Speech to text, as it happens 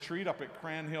retreat up at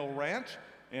Cran Hill Ranch,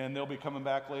 and they'll be coming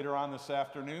back later on this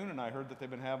afternoon, and I heard that they've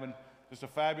been having just a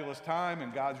fabulous time,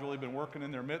 and God's really been working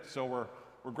in their midst, so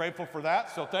we're grateful for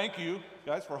that. So thank you,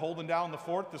 guys, for holding down the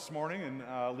fort this morning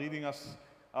and leading us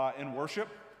in worship.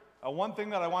 One thing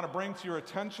that I want to bring to your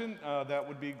attention that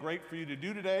would be great for you to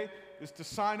do today is to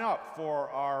sign up for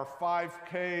our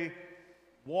 5K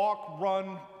walk,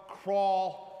 run,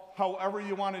 crawl, however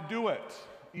you want to do it,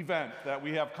 event that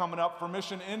we have coming up for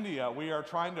Mission India. We are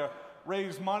trying to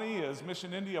raise money as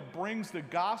Mission India brings the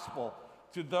gospel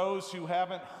to those who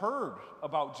haven't heard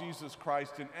about Jesus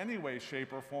Christ in any way,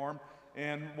 shape, or form.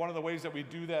 And one of the ways that we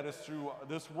do that is through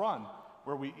this run,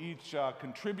 where we each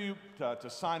contribute to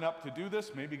sign up to do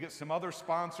this, maybe get some other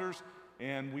sponsors,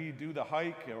 and we do the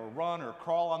hike or run or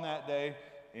crawl on that day,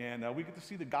 and we get to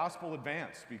see the gospel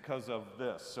advance because of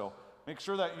this. So make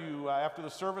sure that you, after the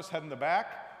service, head in the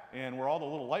back, and where all the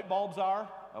little light bulbs are,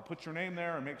 put your name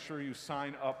there and make sure you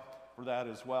sign up for that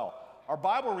as well. Our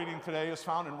Bible reading today is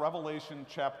found in Revelation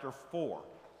chapter 4.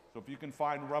 So if you can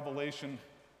find Revelation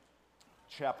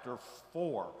chapter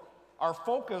 4. Our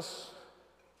focus,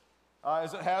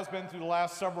 as it has been through the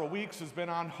last several weeks, has been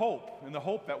on hope, and the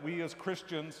hope that we as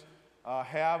Christians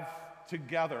have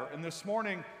together. And this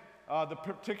morning, the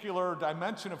particular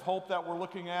dimension of hope that we're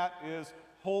looking at is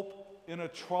hope in a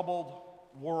troubled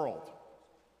world.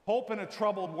 Hope in a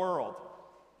troubled world.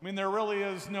 I mean, there really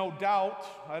is no doubt,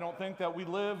 I don't think, that we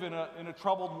live in a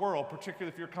troubled world,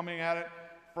 particularly if you're coming at it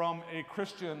from a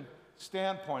Christian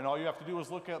standpoint. All you have to do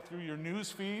is look at through your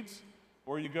news feeds,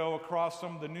 or you go across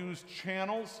some of the news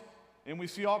channels, and we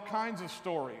see all kinds of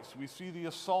stories. We see the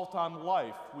assault on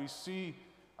life. We see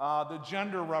the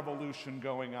gender revolution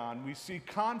going on. We see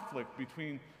conflict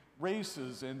between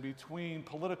races and between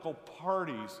political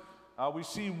parties. We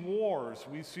see wars.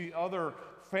 We see other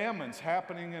famines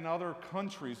happening in other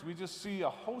countries. We just see a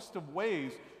host of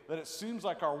ways that it seems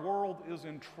like our world is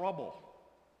in trouble.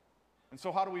 And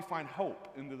so how do we find hope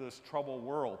into this troubled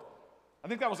world? I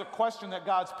think that was a question that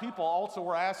God's people also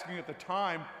were asking at the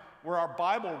time where our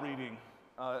Bible reading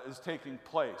is taking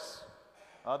place.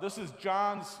 This is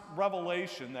John's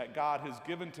revelation that God has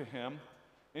given to him.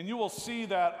 And you will see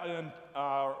that in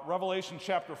Revelation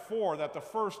chapter 4 that the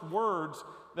first words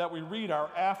that we read are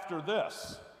after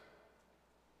this.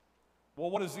 Well,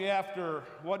 what is the after?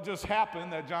 What just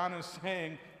happened that John is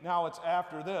saying now it's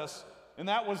after this? And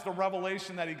that was the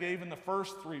revelation that he gave in the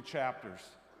first 3 chapters.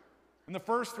 In the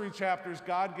first 3 chapters,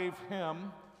 God gave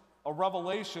him a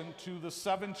revelation to the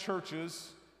 7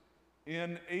 churches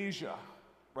in Asia,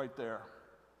 right there.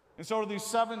 And so to these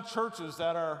 7 churches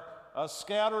that are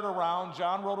scattered around,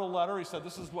 John wrote a letter. He said,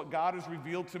 this is what God has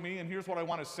revealed to me, and here's what I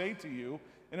want to say to you.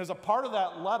 And as a part of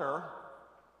that letter,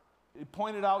 he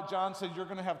pointed out, John said, you're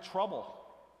going to have trouble.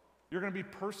 You're going to be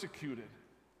persecuted.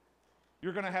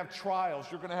 You're going to have trials.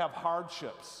 You're going to have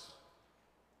hardships.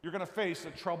 You're going to face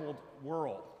a troubled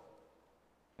world.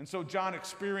 And so John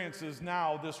experiences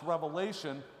now this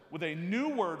revelation with a new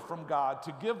word from God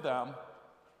to give them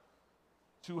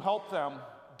to help them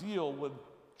deal with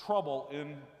trouble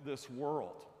in this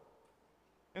world.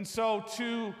 And so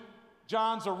to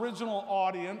John's original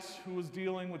audience who was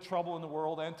dealing with trouble in the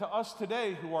world, and to us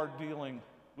today who are dealing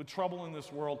with trouble in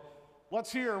this world,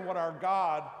 let's hear what our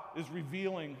God is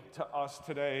revealing to us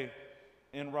today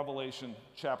in Revelation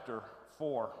chapter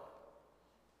 4.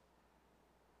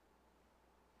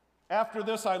 After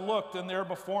this I looked, and there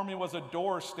before me was a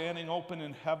door standing open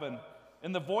in heaven.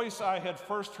 And the voice I had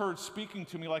first heard speaking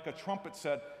to me like a trumpet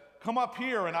said, come up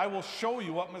here, and I will show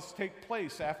you what must take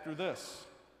place after this.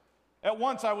 At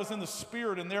once I was in the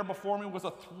Spirit, and there before me was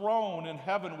a throne in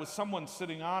heaven with someone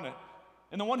sitting on it.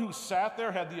 And the one who sat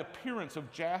there had the appearance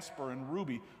of jasper and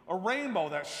ruby. A rainbow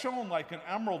that shone like an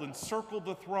emerald encircled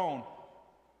the throne.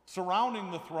 Surrounding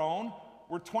the throne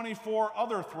were 24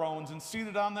 other thrones, and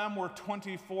seated on them were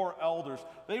 24 elders.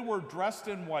 They were dressed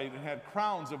in white and had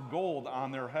crowns of gold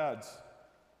on their heads.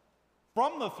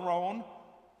 From the throne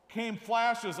came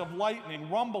flashes of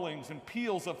lightning, rumblings, and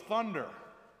peals of thunder.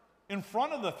 In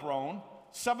front of the throne,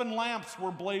 7 lamps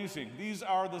were blazing. These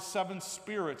are the 7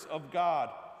 spirits of God.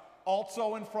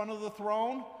 Also in front of the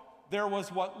throne, there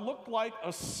was what looked like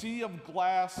a sea of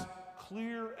glass,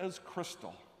 clear as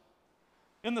crystal.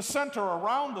 In the center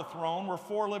around the throne were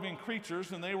 4 living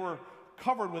creatures, and they were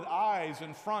covered with eyes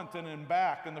in front and in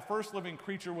back. And the first living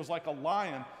creature was like a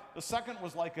lion. The second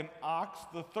was like an ox.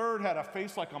 The third had a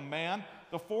face like a man.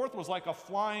 The fourth was like a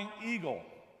flying eagle.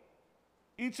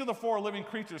 Each of the 4 living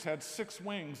creatures had 6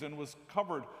 wings and was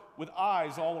covered with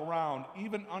eyes all around,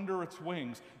 even under its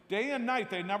wings. Day and night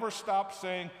they never stopped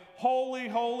saying, holy,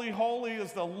 holy, holy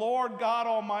is the Lord God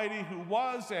Almighty, who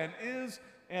was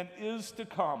and is to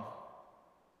come.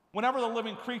 Whenever the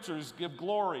living creatures give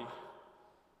glory,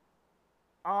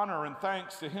 honor, and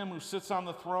thanks to him who sits on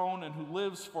the throne and who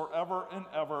lives forever and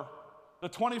ever, the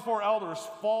 24 elders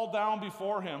fall down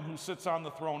before him who sits on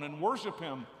the throne and worship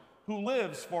him who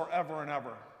lives forever and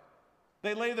ever.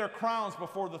 They lay their crowns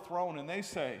before the throne and they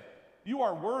say, "You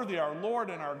are worthy, our Lord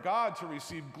and our God, to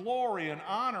receive glory and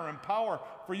honor and power,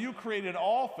 for you created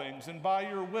all things, and by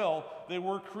your will they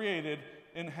were created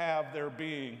and have their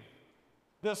being."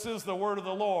 This is the word of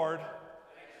the Lord.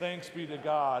 Thanks be to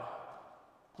God.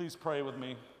 Please pray with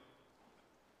me.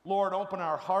 Lord, open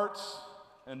our hearts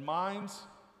and minds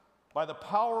by the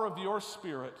power of your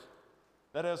Spirit,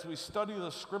 that as we study the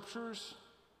Scriptures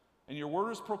and your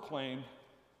word is proclaimed,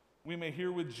 we may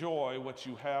hear with joy what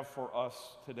you have for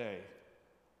us today.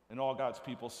 And all God's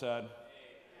people said,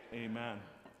 Amen.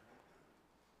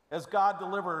 As God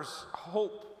delivers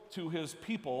hope to his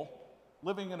people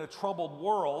living in a troubled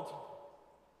world,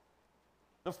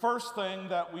 the first thing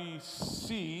that we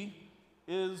see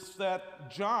is that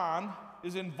John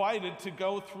is invited to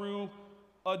go through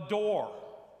a door.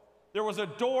 There was a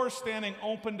door standing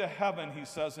open to heaven, he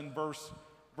says in verse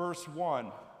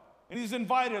 1. And he's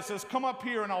invited, it says, "Come up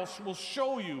here and we'll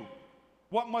show you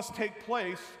what must take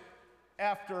place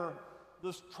after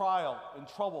this trial and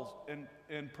troubles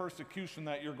and persecution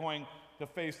that you're going to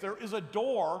face." There is a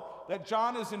door that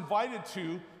John is invited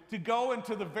to go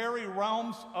into the very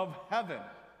realms of heaven.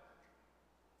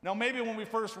 Now, maybe when we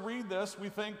first read this, we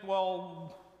think,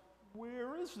 well,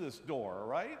 where is this door,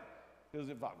 right? Because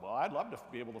I'd love to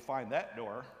be able to find that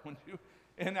door.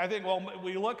 And I think, well,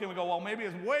 we look and we go, well, maybe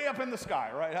it's way up in the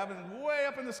sky, right? Heaven's way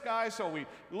up in the sky, so we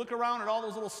look around at all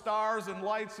those little stars and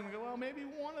lights and we go, well, maybe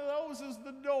one of those is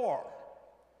the door.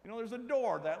 You know, there's a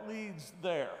door that leads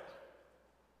there.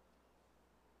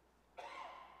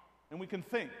 And we can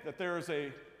think that there is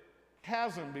a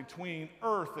chasm between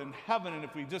earth and heaven, and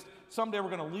if we just, someday we're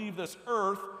going to leave this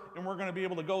earth and we're going to be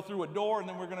able to go through a door and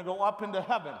then we're going to go up into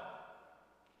heaven.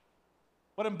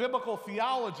 But in biblical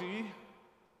theology,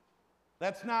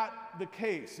 that's not the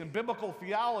case. In biblical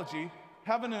theology,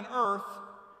 heaven and earth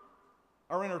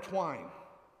are intertwined.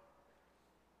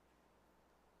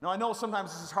 Now, I know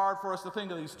sometimes this is hard for us to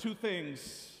think of these two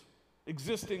things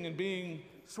existing and being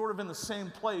sort of in the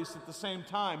same place at the same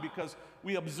time, because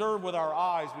we observe with our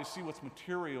eyes, we see what's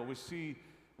material, we see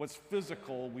what's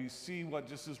physical, we see what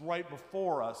just is right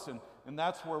before us, and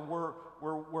that's where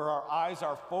our eyes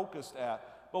are focused at.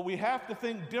 But we have to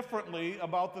think differently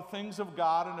about the things of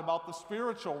God and about the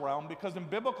spiritual realm, because in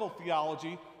biblical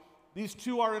theology, these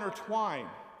two are intertwined.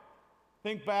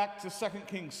 Think back to 2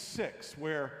 Kings 6,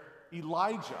 where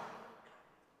Elijah,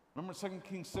 remember 2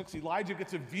 Kings 6, Elijah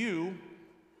gets a view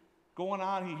going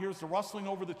on. He hears the rustling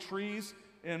over the trees,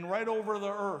 and right over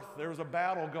the earth, there's a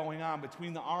battle going on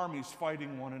between the armies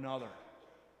fighting one another.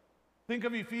 Think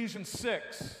of Ephesians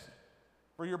 6,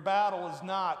 for your battle is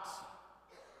not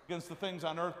against the things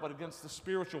on earth, but against the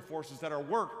spiritual forces that are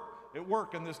at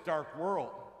work in this dark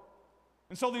world.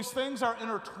 And so these things are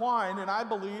intertwined, and I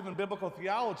believe in biblical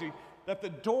theology that the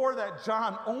door that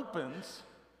John opens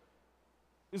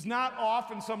is not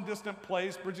off in some distant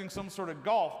place, bridging some sort of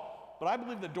gulf, but I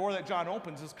believe the door that John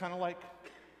opens is kind of like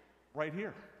right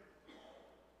here.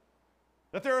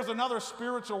 That there is another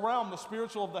spiritual realm, the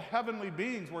spiritual of the heavenly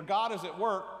beings, where God is at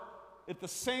work, at the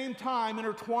same time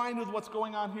intertwined with what's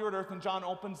going on here at earth, and John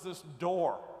opens this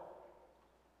door.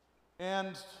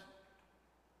 And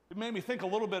it made me think a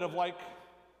little bit of like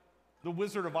the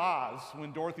Wizard of Oz,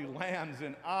 when Dorothy lands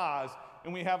in Oz,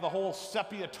 and we have the whole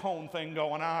sepia tone thing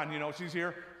going on, you know, she's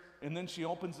here, and then she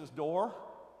opens this door,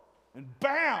 and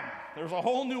bam, there's a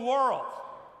whole new world,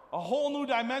 a whole new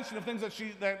dimension of things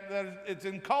that it's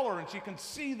in color, and she can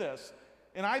see this.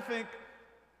 And I think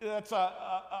that's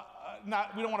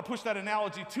we don't want to push that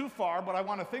analogy too far, but I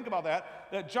want to think about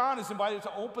that John is invited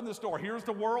to open this door. Here's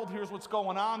the world, here's what's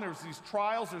going on, there's these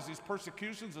trials, there's these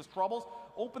persecutions, there's troubles.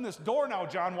 Open this door now,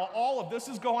 John. While all of this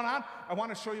is going on, I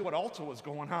want to show you what also is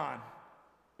going on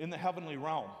in the heavenly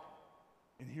realm.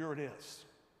 And here it is.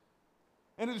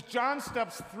 And as John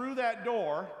steps through that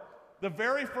door, the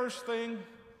very first thing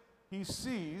he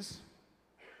sees,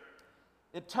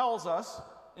 it tells us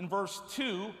in verse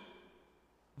 2,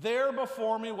 "There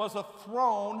before me was a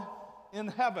throne in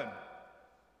heaven."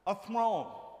 A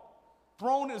throne.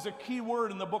 Throne is a key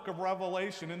word in the book of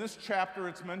Revelation. In this chapter,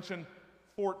 it's mentioned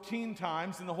 14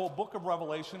 times. In the whole book of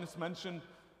Revelation, it's mentioned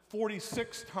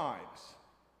 46 times.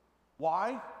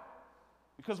 Why?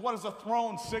 Because what does a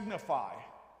throne signify?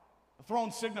 A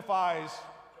throne signifies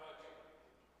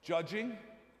judging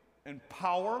and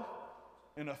power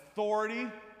and authority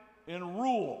and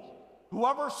rule.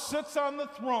 Whoever sits on the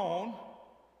throne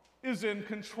is in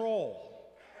control.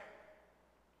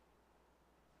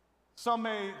 Some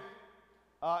may, in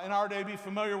our day, be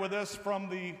familiar with this from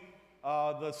the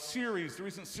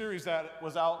recent series that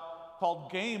was out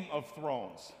called Game of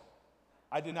Thrones.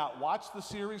 I did not watch the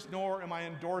series, nor am I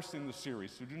endorsing the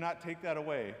series, so do not take that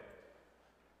away.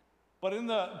 But in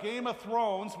the Game of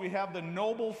Thrones, we have the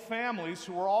noble families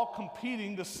who are all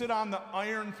competing to sit on the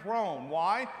Iron Throne.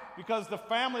 Why? Because the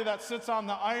family that sits on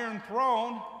the Iron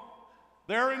Throne,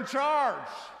 they're in charge.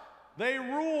 They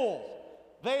rule.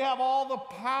 They have all the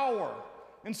power.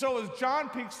 And so as John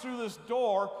peeks through this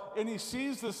door and he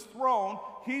sees this throne,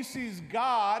 he sees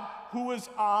God who is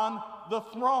on the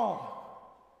throne.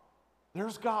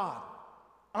 There's God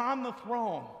on the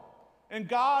throne. And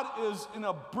God is in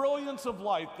a brilliance of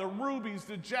light, the rubies,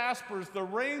 the jaspers, the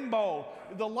rainbow.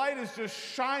 The light is just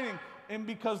shining, and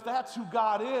because that's who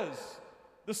God is.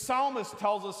 The psalmist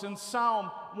tells us in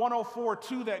Psalm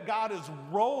 104:2 that God is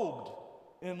robed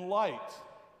in light.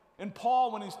 And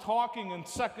Paul, when he's talking in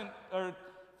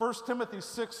 1 Timothy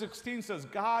 6:16, says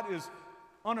God is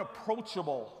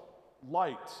unapproachable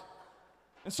light.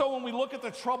 And so when we look at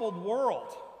the troubled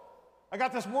world, I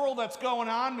got this world that's going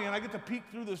on me, and I get to peek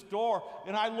through this door,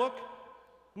 and I look,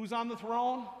 who's on the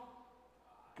throne?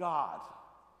 God.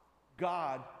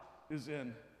 God is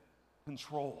in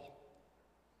control.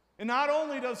 And not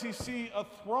only does he see a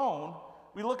throne,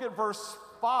 we look at verse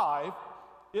 5,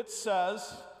 it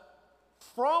says,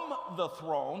 from the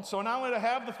throne, so not only to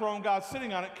have the throne, God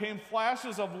sitting on it, came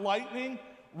flashes of lightning,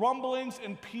 rumblings,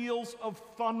 and peals of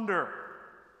thunder.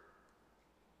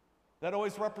 That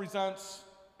always represents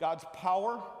God's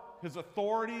power, his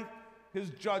authority,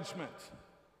 his judgment.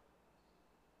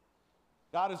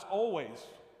 God is always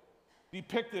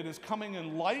depicted as coming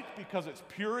in light because it's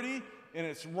purity and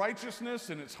it's righteousness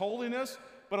and it's holiness.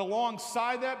 But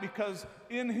alongside that, because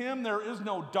in him there is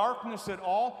no darkness at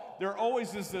all, there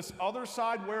always is this other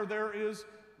side where there is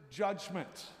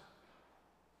judgment.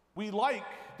 We like,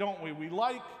 don't we? We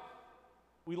like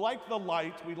the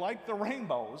light, we like the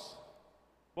rainbows,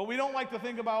 but we don't like to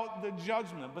think about the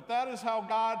judgment. But that is how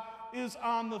God is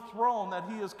on the throne, that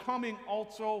he is coming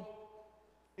also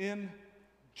in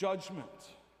judgment.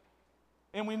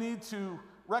 And we need to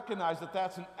recognize that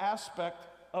that's an aspect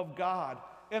of God.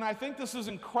 And I think this is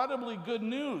incredibly good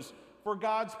news for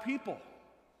God's people,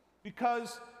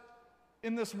 because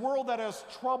in this world that has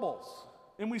troubles,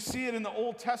 and we see it in the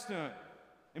Old Testament,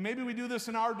 and maybe we do this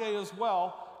in our day as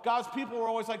well, God's people are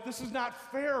always like, this is not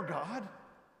fair, God.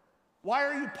 Why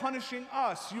are you punishing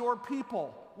us, your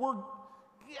people?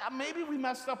 Maybe we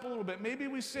messed up a little bit. Maybe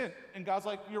we sinned. And God's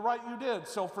like, you're right, you did.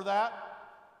 So for that,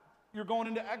 you're going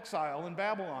into exile in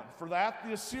Babylon. For that,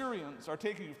 the Assyrians are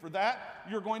taking you. For that,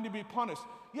 you're going to be punished.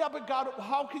 Yeah, but God,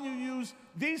 how can you use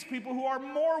these people who are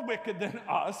more wicked than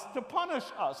us to punish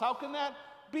us? How can that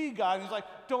be, God? And he's like,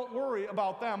 don't worry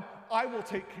about them. I will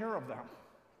take care of them.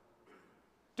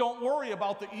 Don't worry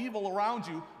about the evil around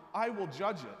you. I will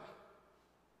judge it.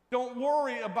 Don't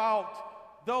worry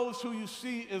about those who you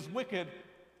see as wicked.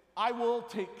 I will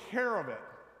take care of it,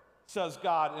 says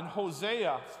God. In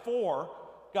Hosea 4,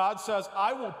 God says,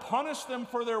 I will punish them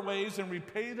for their ways and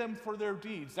repay them for their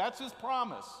deeds. That's his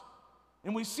promise.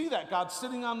 And we see that God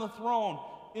sitting on the throne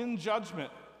in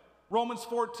judgment. Romans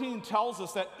 14 tells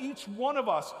us that each one of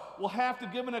us will have to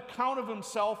give an account of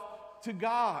himself to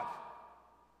God.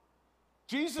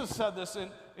 Jesus said this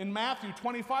in Matthew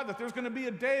 25, that there's going to be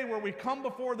a day where we come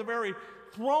before the very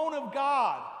throne of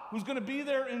God, who's going to be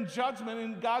there in judgment,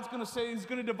 and God's going to say he's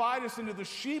going to divide us into the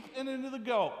sheep and into the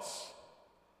goats.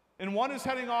 And one is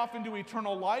heading off into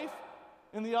eternal life,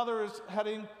 and the other is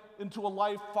heading into a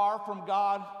life far from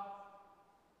God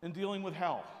and dealing with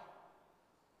hell.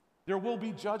 There will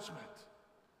be judgment.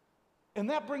 And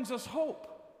that brings us hope.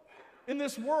 In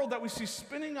this world that we see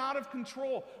spinning out of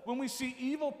control, when we see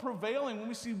evil prevailing, when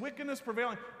we see wickedness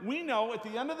prevailing, we know at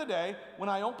the end of the day, when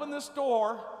I open this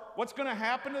door, what's going to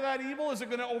happen to that evil? Is it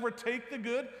going to overtake the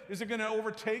good? Is it going to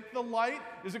overtake the light?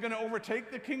 Is it going to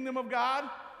overtake the kingdom of God?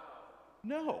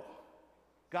 No.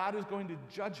 God is going to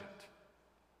judge it,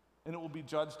 and it will be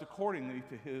judged accordingly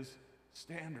to his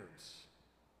standards.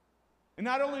 And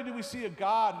not only do we see a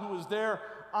God who is there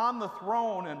on the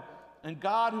throne and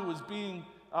God who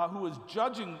is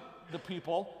judging the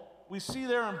people, we see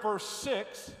there in verse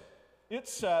 6, it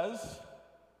says,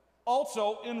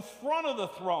 also in front of the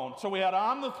throne. So we had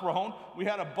on the throne, we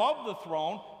had above the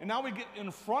throne, and now we get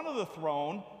in front of the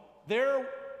throne. There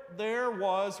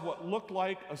was what looked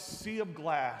like a sea of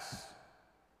glass,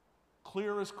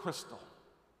 clear as crystal.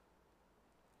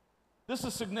 This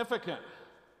is significant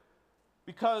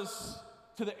because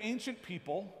to the ancient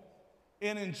people,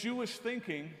 And in Jewish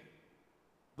thinking,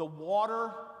 the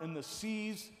water and the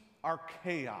seas are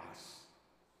chaos.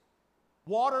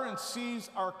 Water and seas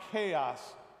are chaos.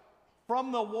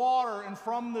 From the water and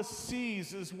from the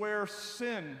seas is where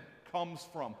sin comes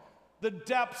from. The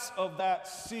depths of that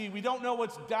sea. We don't know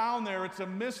what's down there. It's a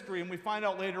mystery, and we find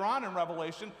out later on in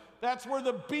Revelation that's where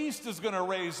the beast is going to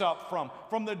raise up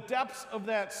from the depths of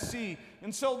that sea.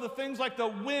 And so the things like the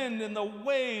wind and the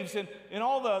waves and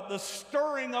all the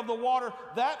stirring of the water,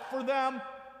 that for them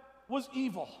was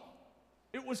evil.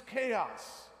 It was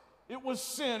chaos. It was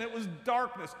sin. It was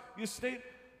darkness.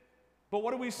 But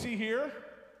what do we see here?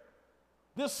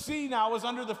 This sea now is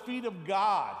under the feet of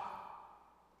God.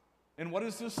 And what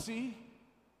is this sea?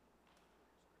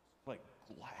 Like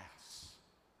glass.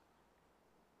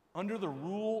 Under the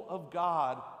rule of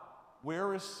God,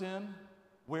 where is sin?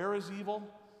 Where is evil?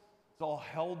 It's all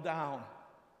held down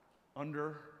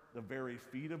under the very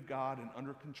feet of God and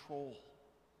under control.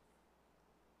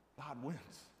 God wins.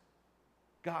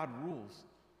 God rules.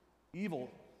 Evil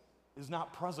is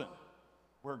not present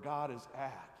where God is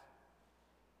at.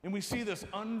 And we see this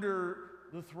under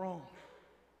the throne.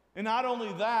 And not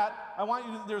only that,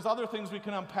 there's other things we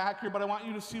can unpack here, but I want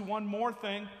you to see one more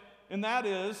thing, and that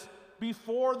is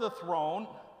before the throne,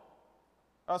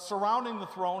 surrounding the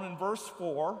throne in verse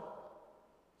 4,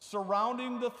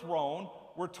 surrounding the throne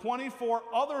were 24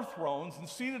 other thrones, and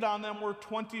seated on them were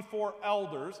 24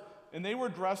 elders, and they were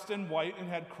dressed in white and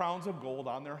had crowns of gold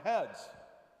on their heads.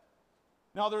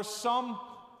 Now there's some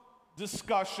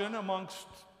discussion amongst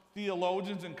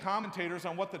theologians and commentators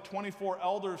on what the 24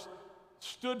 elders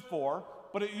stood for,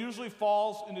 but it usually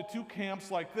falls into two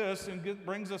camps like this and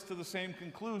brings us to the same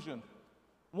conclusion.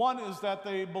 One is that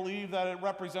they believe that it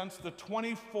represents the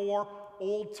 24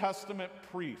 Old Testament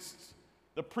priests.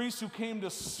 The priests who came to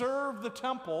serve the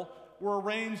temple were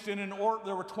arranged in an order.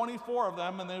 There were 24 of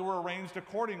them, and they were arranged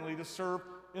accordingly to serve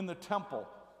in the temple.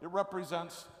 It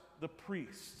represents the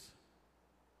priests.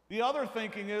 The other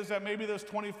thinking is that maybe this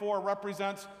 24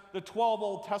 represents the 12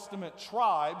 Old Testament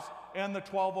tribes and the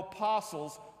 12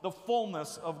 apostles, the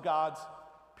fullness of God's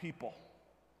people.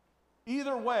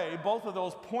 Either way, both of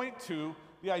those point to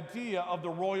the idea of the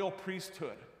royal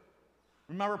priesthood.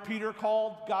 Remember Peter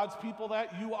called God's people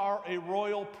that? You are a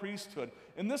royal priesthood.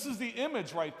 And this is the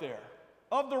image right there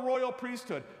of the royal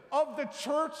priesthood, of the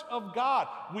church of God.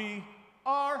 We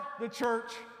are the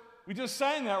church. We just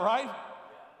sang that, right?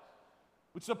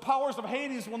 Which the powers of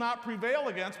Hades will not prevail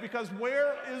against, because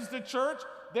where is the church?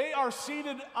 They are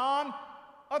seated on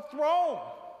a throne,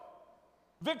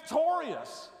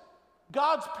 victorious.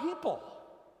 God's people,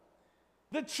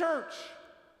 the church,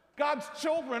 God's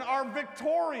children are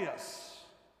victorious.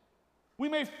 We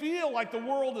may feel like the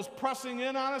world is pressing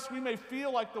in on us. We may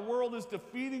feel like the world is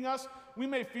defeating us. We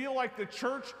may feel like the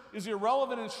church is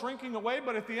irrelevant and shrinking away,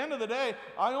 but at the end of the day,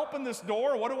 I open this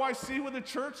door. What do I see with the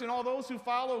church and all those who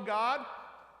follow God?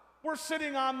 We're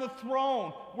sitting on the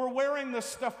throne. We're wearing the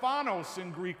Stephanos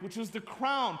in Greek, which is the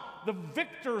crown, the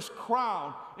victor's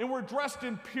crown. And we're dressed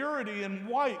in purity and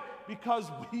white because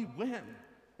we win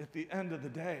at the end of the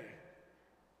day.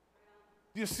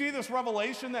 Do you see this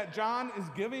revelation that John is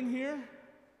giving here?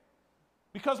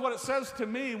 Because what it says to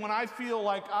me when I feel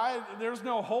like there's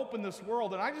no hope in this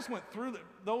world, and I just went through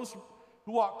those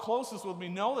who walk closest with me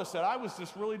know this, that I was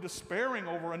just really despairing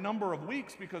over a number of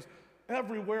weeks because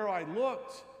everywhere I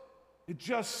looked, it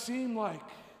just seemed like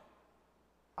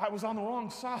I was on the wrong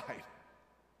side.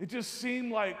 It just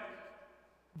seemed like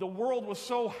the world was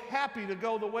so happy to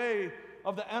go the way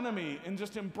of the enemy and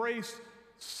just embrace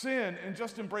sin and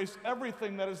just embrace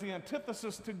everything that is the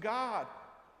antithesis to God.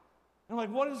 And I'm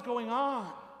like, what is going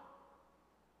on?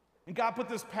 And God put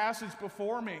this passage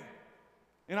before me.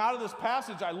 And out of this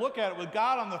passage, I look at it with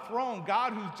God on the throne,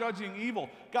 God who's judging evil,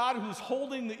 God who's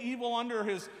holding the evil under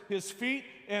his feet,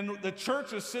 and the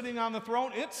church is sitting on the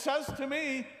throne. It says to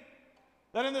me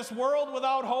that in this world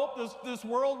without hope, this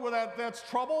world that's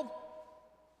troubled,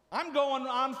 I'm going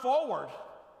on forward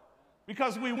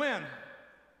because we win,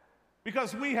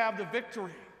 because we have the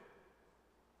victory.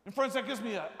 And friends, that gives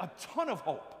me a ton of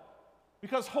hope.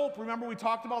 Because hope, remember we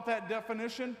talked about that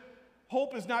definition?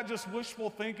 Hope is not just wishful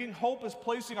thinking. Hope is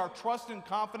placing our trust and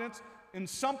confidence in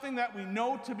something that we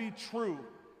know to be true.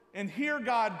 And here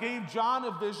God gave John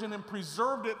a vision and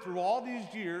preserved it through all these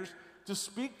years to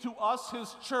speak to us,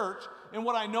 his church. And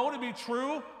what I know to be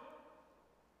true,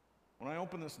 when I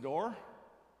open this door,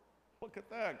 look at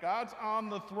that. God's on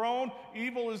the throne,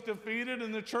 evil is defeated,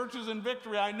 and the church is in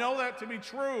victory. I know that to be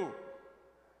true.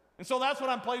 And so that's what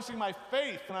I'm placing my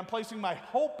faith and I'm placing my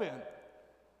hope in.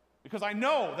 Because I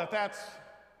know that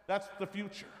that's the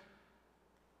future.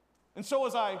 And so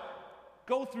as I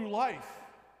go through life,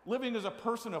 living as a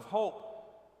person of hope,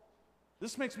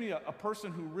 this makes me a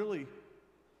person who really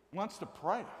wants to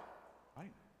pray,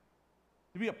 right?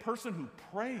 To be a person who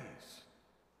prays.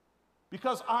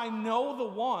 Because I know the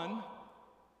one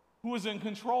who is in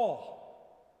control.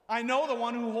 I know the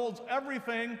one who holds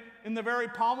everything in the very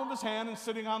palm of his hand and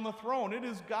sitting on the throne. It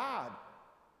is God.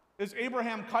 As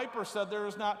Abraham Kuyper said, there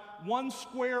is not 1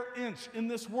 square inch in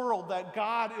this world that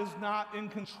God is not in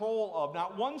control of.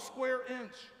 Not 1 square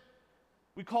inch.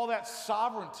 We call that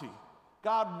sovereignty.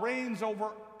 God reigns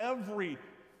over everything.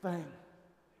 Amen.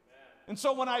 And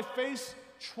so when I face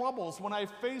troubles, when I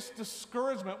face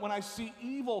discouragement, when I see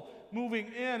evil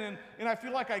moving in and I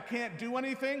feel like I can't do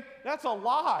anything, that's a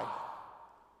lie.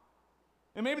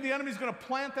 And maybe the enemy's going to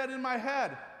plant that in my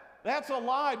head. That's a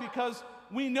lie, because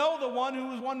we know the one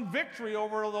who has won victory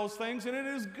over those things, and it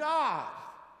is God.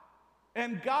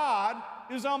 And God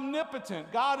is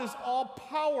omnipotent. God is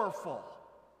all-powerful.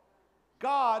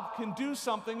 God can do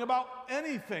something about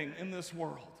anything in this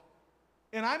world.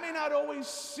 And I may not always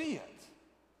see it,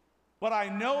 but I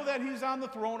know that he's on the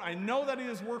throne. I know that he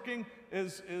is working,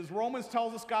 as Romans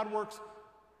tells us, God works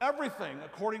everything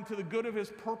according to the good of his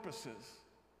purposes.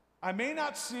 I may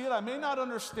not see it, I may not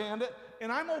understand it,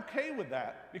 and I'm okay with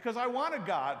that, because I want a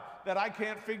God that I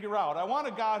can't figure out. I want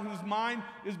a God whose mind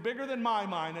is bigger than my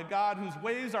mind, a God whose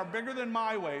ways are bigger than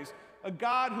my ways, a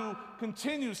God who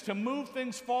continues to move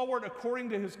things forward according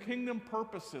to his kingdom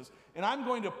purposes. And I'm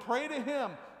going to pray to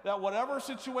him that whatever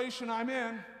situation I'm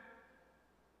in,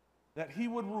 that he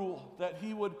would rule, that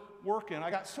he would work in.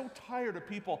 I got so tired of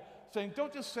people saying,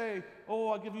 don't just say, oh,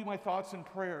 I'll give you my thoughts and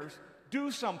prayers. Do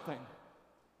something.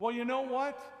 Well, you know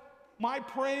what? My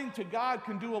praying to God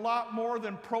can do a lot more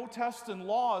than protests and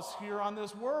laws here on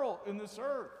this world, in this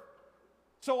earth.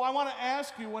 So I want to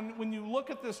ask you, when you look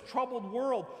at this troubled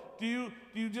world, do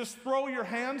you just throw your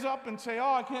hands up and say,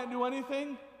 oh, I can't do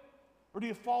anything? Or do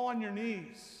you fall on your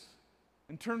knees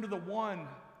and turn to the one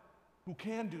who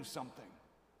can do something,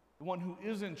 the one who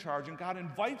is in charge? And God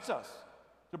invites us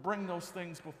to bring those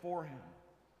things before him.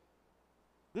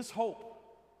 This hope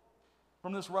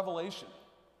from this revelation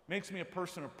makes me a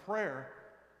person of prayer,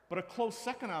 but a close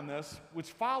second on this,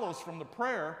 which follows from the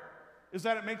prayer, is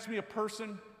that it makes me a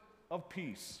person of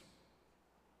peace,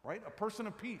 right? A person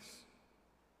of peace.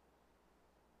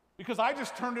 Because I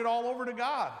just turned it all over to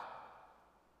God,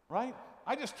 right?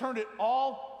 I just turned it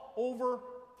all over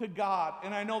to God,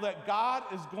 and I know that God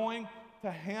is going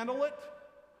to handle it,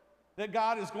 that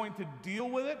God is going to deal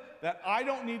with it, that I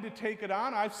don't need to take it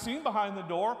on. I've seen behind the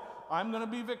door. I'm going to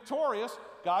be victorious.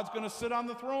 God's going to sit on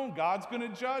the throne. God's going to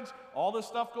judge all this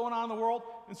stuff going on in the world.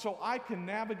 And so I can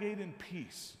navigate in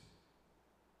peace.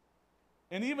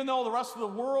 And even though the rest of the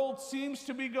world seems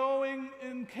to be going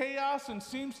in chaos and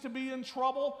seems to be in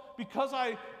trouble, because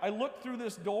I look through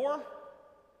this door,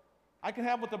 I can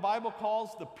have what the Bible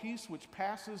calls the peace which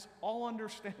passes all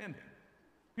understanding.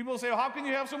 People say, well, how can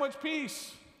you have so much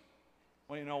peace?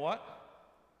 Well, you know what?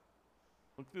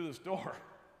 Look through this door.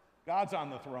 God's on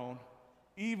the throne.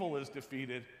 Evil is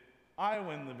defeated. I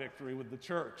win the victory with the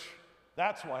church.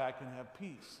 That's why I can have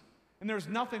peace. And there's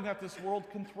nothing that this world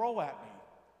can throw at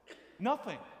me.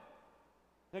 Nothing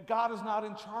that God is not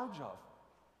in charge of.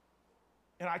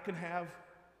 And I can have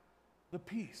the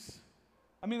peace.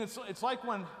 I mean, it's like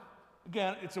when,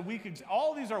 again, it's a weak,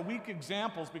 all these are weak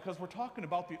examples because we're talking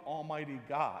about the Almighty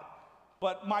God.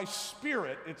 But my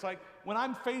spirit, it's like when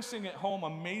I'm facing at home a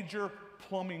major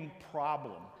plumbing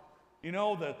problem. You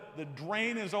know, the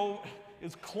drain is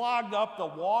clogged up,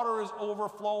 the water is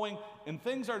overflowing, and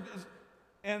things are,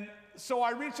 and so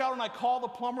I reach out and I call the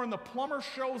plumber, and the plumber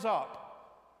shows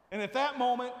up. And at that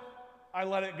moment, I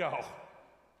let it go.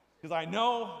 Because I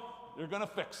know they're going to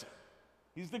fix it.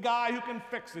 He's the guy who can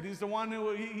fix it. He's the one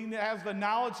who, he has the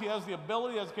knowledge, he has the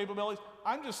ability, he has the capabilities.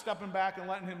 I'm just stepping back and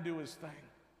letting him do his thing.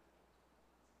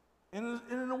 And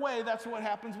in a way, that's what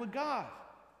happens with God.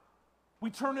 We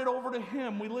turn it over to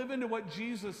him. We live into what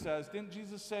Jesus says. Didn't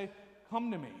Jesus say, come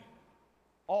to me,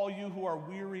 all you who are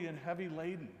weary and heavy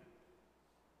laden?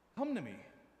 Come to me.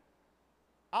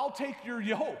 I'll take your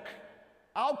yoke.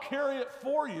 I'll carry it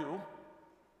for you.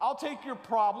 I'll take your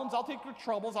problems. I'll take your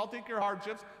troubles. I'll take your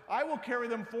hardships. I will carry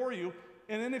them for you.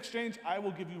 And in exchange, I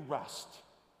will give you rest.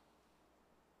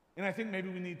 And I think maybe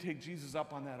we need to take Jesus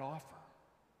up on that offer.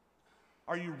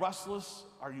 Are you restless?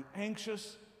 Are you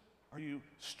anxious? Are you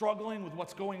struggling with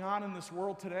what's going on in this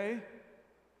world today?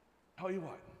 Tell you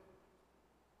what,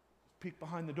 peek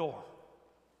behind the door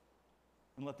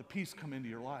and let the peace come into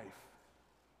your life.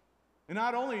 And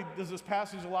not only does this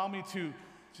passage allow me to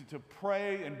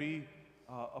pray and be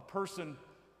a person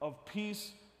of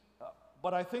peace,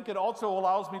 but I think it also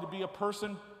allows me to be a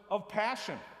person of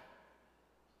passion.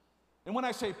 And when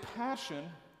I say passion,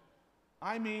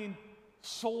 I mean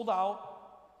sold out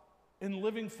and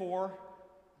living for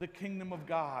the kingdom of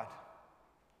God.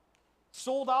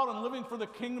 Sold out and living for the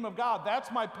kingdom of God.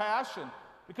 That's my passion,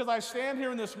 because I stand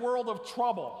here in this world of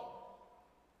trouble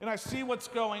and I see what's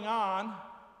going on,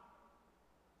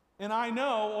 and I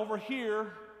know over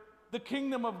here the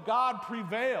kingdom of God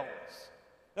prevails,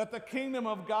 that the kingdom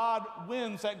of God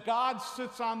wins, that God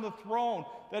sits on the throne,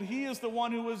 that He is the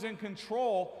one who is in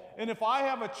control. And if I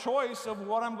have a choice of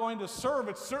what I'm going to serve,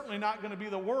 it's certainly not going to be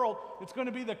the world. It's going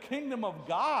to be the kingdom of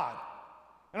God.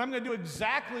 And I'm going to do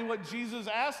exactly what Jesus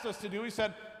asked us to do. He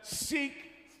said, seek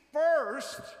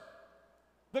first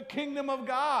the kingdom of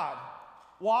God.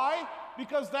 Why?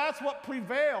 Because that's what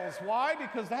prevails. Why?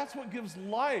 Because that's what gives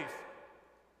life.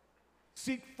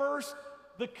 Seek first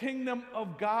the kingdom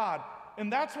of God.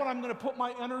 And that's what I'm going to put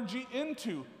my energy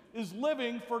into, is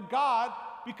living for God,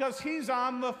 because He's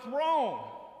on the throne.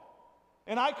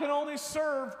 And I can only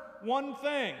serve one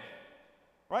thing,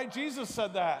 right? Jesus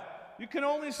said that. You can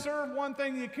only serve one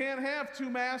thing. You can't have two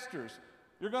masters.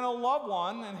 You're going to love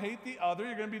one and hate the other.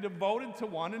 You're going to be devoted to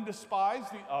one and despise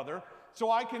the other. So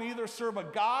I can either serve a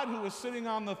God who is sitting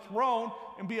on the throne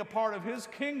and be a part of His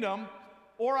kingdom,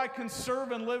 or I can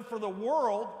serve and live for the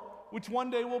world, which one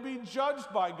day will be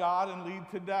judged by God and lead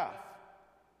to death.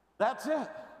 That's it.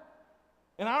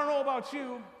 And I don't know about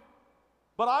you,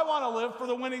 but I want to live for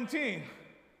the winning team.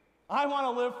 I want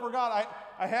to live for God.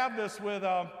 I have this with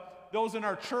those in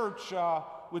our church,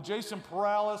 with Jason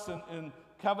Perales and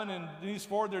Kevin and Denise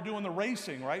Ford. They're doing the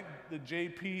racing, right? The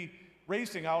JP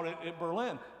racing out at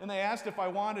Berlin. And they asked if I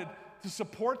wanted to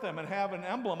support them and have an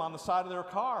emblem on the side of their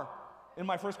car. And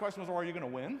my first question was, well, are you going to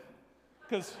win?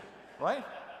 Because, right?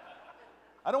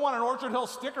 I don't want an Orchard Hill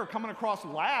sticker coming across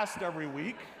last every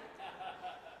week.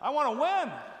 I want to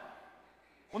win.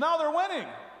 Well, now they're winning.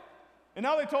 And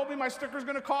now they told me my sticker's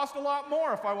going to cost a lot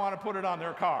more if I want to put it on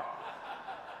their car.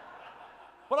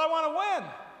 But I want to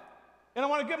win. And I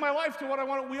want to give my life to what I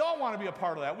want. We all want to be a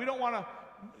part of that. We don't want to,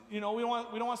 we don't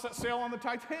want to set sail on the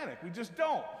Titanic. We just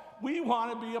don't. We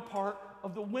want to be a part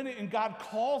of the winning. And God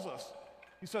calls us.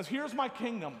 He says, here's my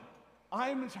kingdom.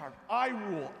 I'm in charge. I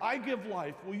rule. I give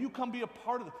life. Will you come be a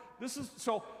part of it? This is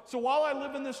so while I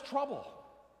live in this trouble,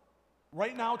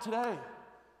 right now, today,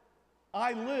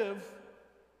 I live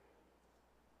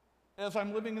as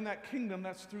I'm living in that kingdom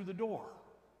that's through the door.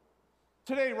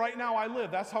 Today, right now, I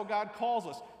live. That's how God calls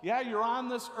us. Yeah, you're on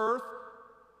this earth.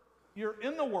 You're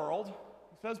in the world,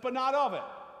 he says, but not of it.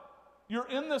 You're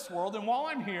in this world, and while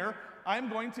I'm here, I'm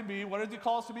going to be, what does He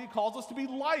call us to be? He calls us to be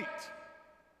light.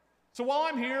 So while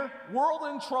I'm here, world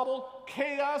in trouble,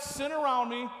 chaos, sin around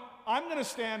me, I'm going to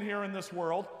stand here in this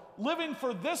world, living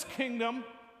for this kingdom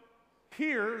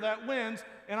here that wins,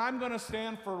 and I'm going to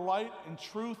stand for light and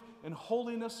truth and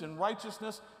holiness and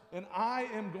righteousness, and I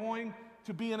am going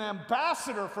to be an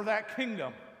ambassador for that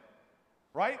kingdom,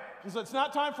 right? Because it's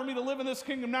not time for me to live in this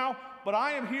kingdom now, but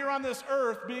I am here on this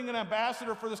earth being an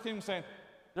ambassador for this kingdom, saying,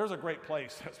 there's a great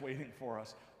place that's waiting for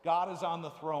us. God is on the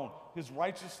throne. His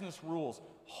righteousness rules.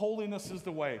 Holiness is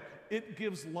the way. It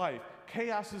gives life.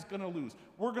 Chaos is going to lose.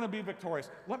 We're going to be victorious.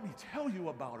 Let me tell you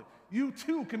about it. You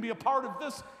too can be a part of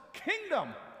this kingdom.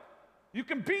 You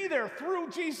can be there through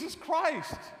Jesus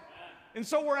Christ. And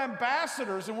so we're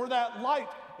ambassadors, and we're that light,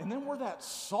 and then we're that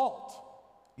salt.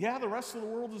 Yeah, the rest of the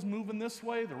world is moving this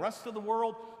way. The rest of the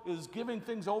world is giving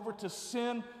things over to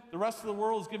sin. The rest of the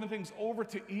world is giving things over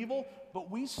to evil. But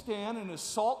we stand, and as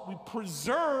salt, we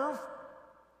preserve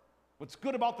what's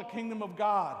good about the kingdom of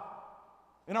God.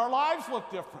 And our lives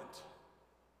look different.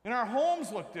 And our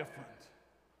homes look different.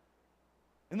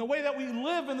 And the way that we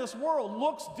live in this world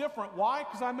looks different. Why?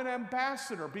 Because I'm an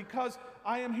ambassador. Because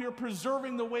I am here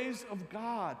preserving the ways of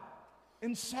God.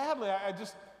 And sadly,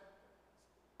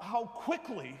 how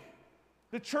quickly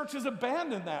the church has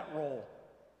abandoned that role.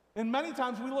 And many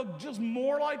times we look just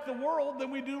more like the world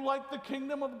than we do like the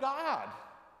kingdom of God.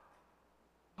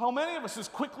 How many of us has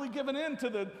quickly given in to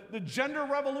the gender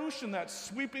revolution that's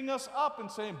sweeping us up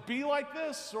and saying, be like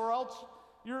this or else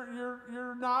you're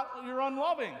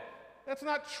unloving. That's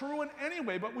not true in any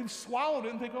way, but we've swallowed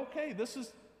it and think, okay,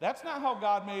 that's not how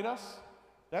God made us.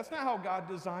 That's not how God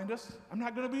designed us. I'm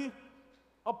not going to be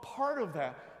a part of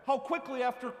that. How quickly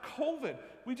after COVID,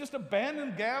 we just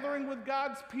abandoned gathering with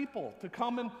God's people to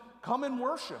come and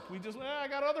worship. We just, I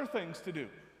got other things to do.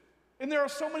 And there are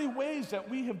so many ways that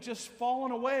we have just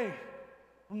fallen away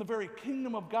from the very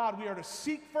kingdom of God. We are to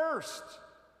seek first.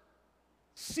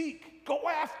 Seek, go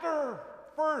after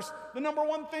first. The number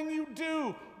one thing you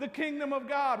do, the kingdom of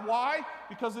God. Why?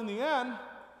 Because in the end,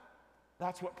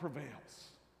 that's what prevails.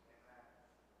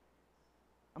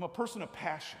 I'm a person of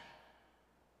passion.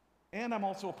 And I'm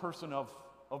also a person of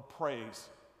praise.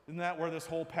 Isn't that where this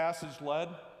whole passage led?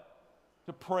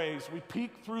 To praise. We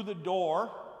peek through the door,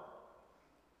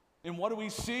 and what do we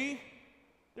see?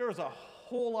 There is a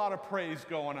whole lot of praise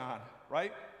going on,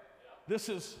 right? This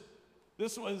was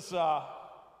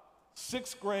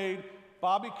sixth grade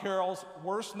Bobby Carroll's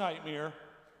worst nightmare.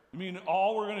 I mean,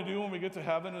 all we're going to do when we get to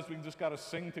heaven is we just got to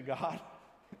sing to God.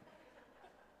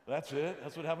 That's it.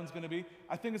 That's what heaven's going to be.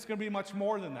 I think it's going to be much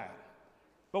more than that.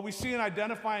 But we see an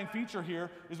identifying feature here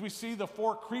is we see the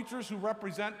four creatures who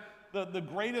represent the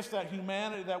greatest that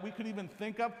humanity that we could even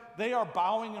think of. They are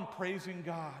bowing and praising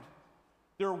God.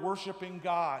 They're worshiping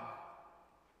God.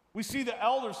 We see the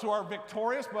elders who are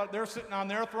victorious, but they're sitting on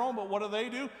their throne. But what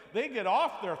do? They get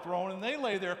off their throne and they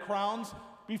lay their crowns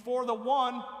before the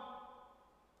one,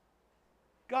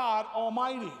 God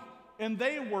Almighty. And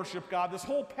they worship God. This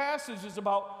whole passage is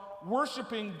about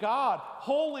worshiping God.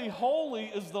 Holy, holy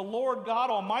is the Lord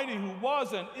God Almighty, who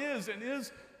was and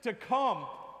is to come.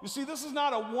 You see, this is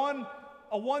not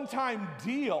a one-time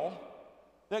deal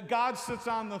that God sits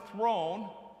on the throne.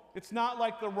 It's not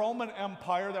like the Roman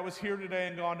Empire that was here today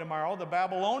and gone tomorrow, the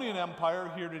Babylonian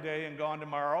Empire here today and gone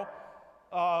tomorrow,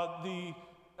 the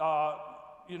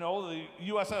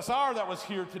USSR that was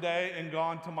here today and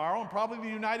gone tomorrow, and probably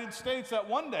the United States that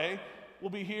one day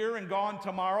will be here and gone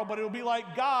tomorrow. But it'll be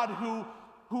like God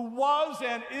who was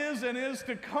and is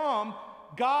to come.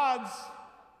 God's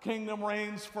kingdom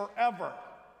reigns forever.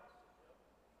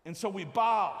 And so we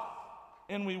bow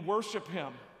and we worship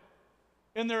him.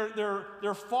 And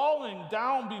they're falling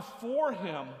down before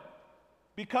him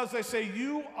because they say,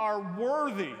 you are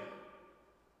worthy,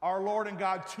 our Lord and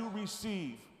God, to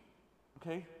receive.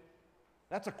 Okay?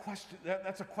 That's a question,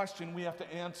 that's a question we have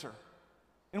to answer.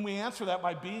 And we answer that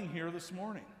by being here this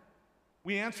morning.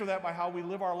 We answer that by how we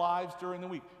live our lives during the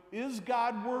week. Is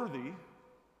God worthy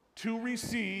to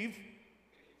receive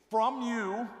from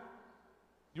you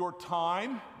your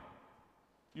time,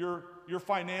 your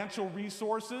financial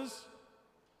resources,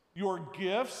 your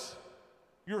gifts,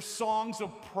 your songs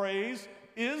of praise?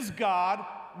 Is God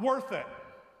worth it?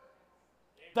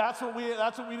 That's what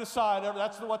we decide.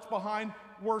 That's what's behind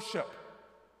worship.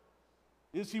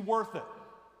 Is he worth it?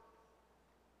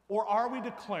 Or are we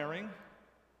declaring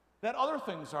that other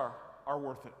things are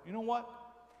worth it? You know what?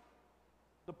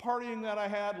 The partying that I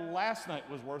had last night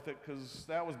was worth it because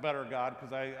that was better, God,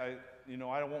 because I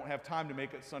won't have time to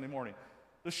make it Sunday morning.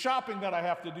 The shopping that I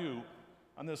have to do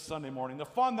on this Sunday morning, the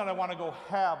fun that I want to go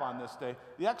have on this day,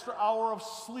 the extra hour of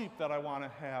sleep that I want to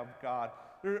have, God.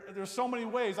 There's so many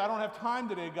ways. I don't have time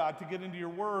today, God, to get into your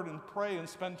word and pray and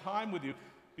spend time with you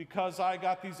because I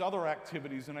got these other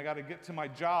activities and I got to get to my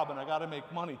job and I got to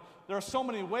make money. There are so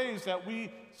many ways that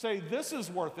we say, this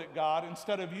is worth it, God,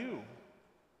 instead of you.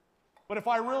 But if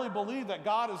I really believe that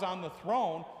God is on the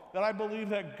throne, that I believe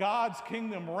that God's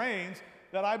kingdom reigns,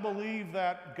 that I believe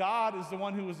that God is the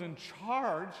one who is in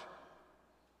charge,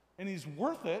 and he's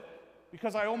worth it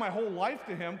because I owe my whole life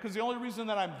to him, because the only reason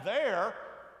that I'm there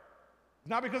is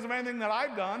not because of anything that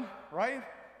I've done, right?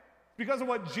 It's because of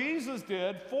what Jesus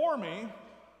did for me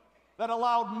that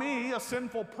allowed me, a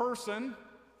sinful person,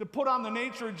 to put on the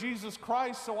nature of Jesus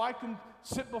Christ so I can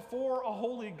sit before a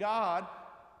holy God.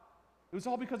 It was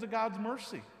all because of God's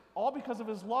mercy, all because of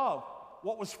his love.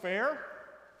 What was fair?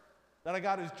 That I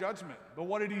got his judgment. But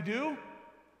what did he do?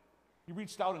 He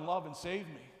reached out in love and saved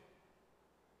me.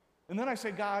 And then I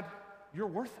say, God, you're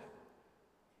worth it.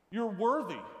 You're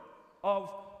worthy of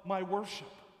my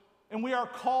worship. And we are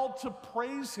called to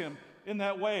praise him in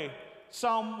that way.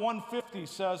 Psalm 150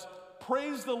 says,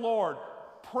 praise the Lord.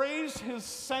 Praise his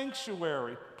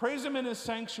sanctuary. Praise him in his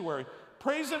sanctuary.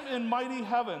 Praise him in mighty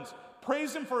heavens.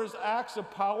 Praise him for his acts of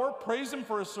power. Praise him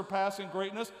for his surpassing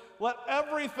greatness. Let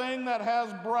everything that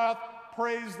has breath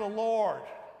praise the Lord.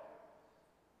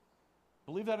 I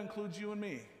believe that includes you and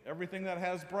me. Everything that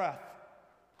has breath,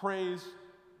 praise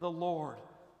the Lord.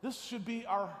 This should be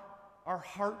our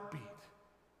heartbeat.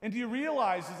 And do you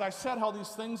realize, as I said, how these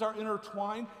things are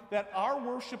intertwined, that our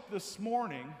worship this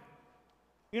morning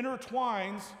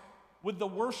intertwines with the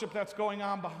worship that's going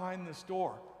on behind this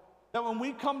door? That when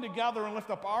we come together and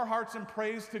lift up our hearts in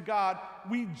praise to God,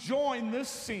 we join this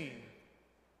scene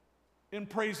in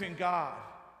praising God.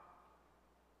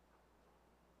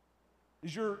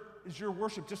 Is your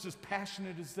worship just as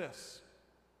passionate as this?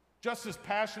 Just as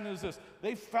passionate as this?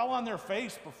 They fell on their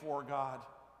face before God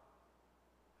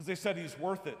because they said he's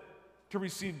worth it to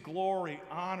receive glory,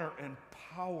 honor, and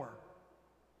power,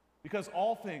 because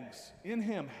all things in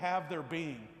him have their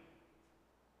being.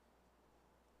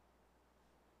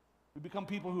 We become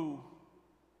people who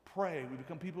pray. We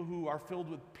become people who are filled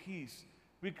with peace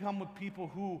We come with people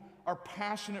who are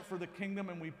passionate for the kingdom,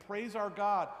 and we praise our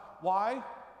God. Why?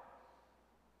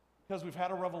 Because we've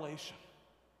had a revelation.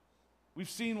 We've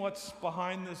seen what's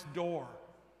behind this door.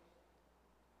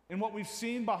 And what we've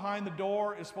seen behind the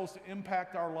door is supposed to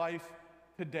impact our life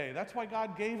today. That's why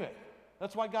God gave it.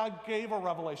 That's why God gave a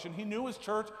revelation. He knew his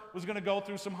church was going to go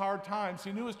through some hard times.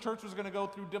 He knew his church was going to go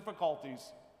through difficulties.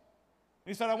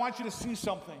 He said, I want you to see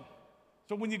something.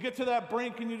 So when you get to that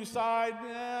brink and you decide,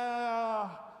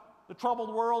 the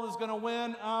troubled world is going to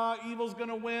win, evil's going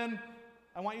to win,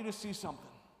 I want you to see something.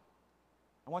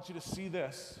 I want you to see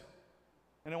this.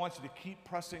 And I want you to keep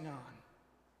pressing on.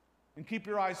 And keep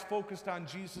your eyes focused on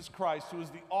Jesus Christ, who is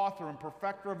the author and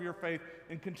perfecter of your faith,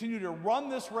 and continue to run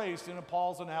this race, in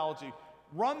Paul's analogy.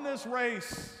 Run this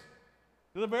race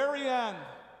to the very end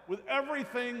with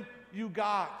everything you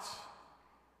got.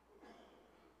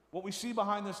 What we see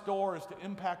behind this door is to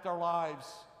impact our lives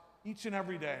each and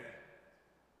every day.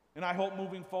 And I hope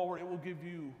moving forward it will give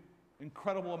you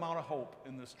incredible amount of hope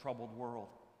in this troubled world.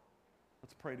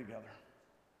 Let's pray together.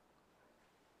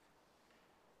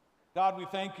 God, we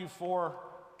thank you for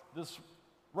this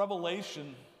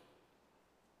revelation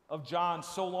of John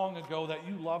so long ago, that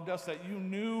you loved us, that you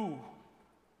knew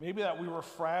maybe that we were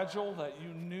fragile, that you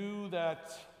knew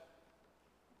that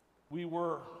we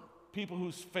were people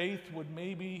whose faith would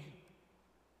maybe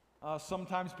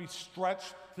sometimes be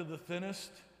stretched to the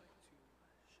thinnest.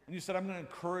 And you said, I'm going to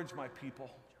encourage my people.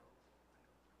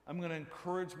 I'm going to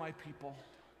encourage my people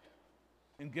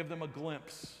and give them a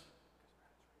glimpse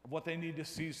of what they need to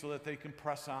see so that they can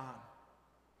press on.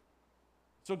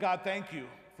 So God, thank you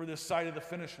for this sight of the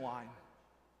finish line.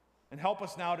 And help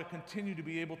us now to continue to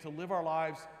be able to live our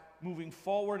lives moving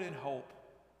forward in hope.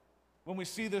 When we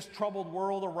see this troubled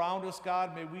world around us,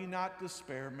 God, may we not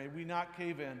despair, may we not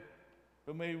cave in,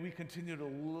 but may we continue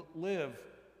to live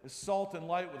as salt and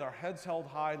light with our heads held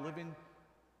high, living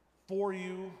for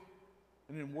you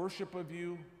and in worship of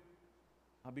you,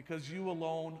 because you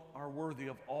alone are worthy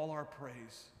of all our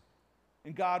praise.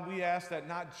 And God, we ask that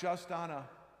not just on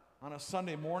a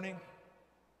Sunday morning,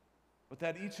 but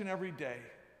that each and every day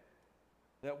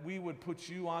that we would put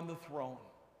you on the throne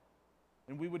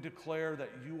and we would declare that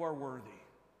you are worthy.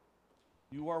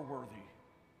 You are worthy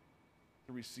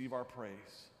to receive our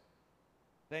praise.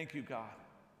 Thank you, God,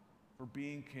 for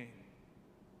being King.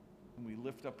 And we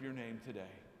lift up your name today.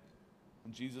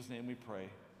 In Jesus' name we pray.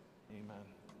 Amen.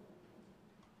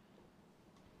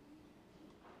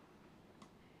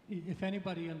 If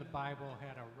anybody in the Bible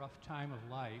had a rough time of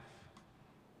life,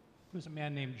 it was a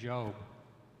man named Job.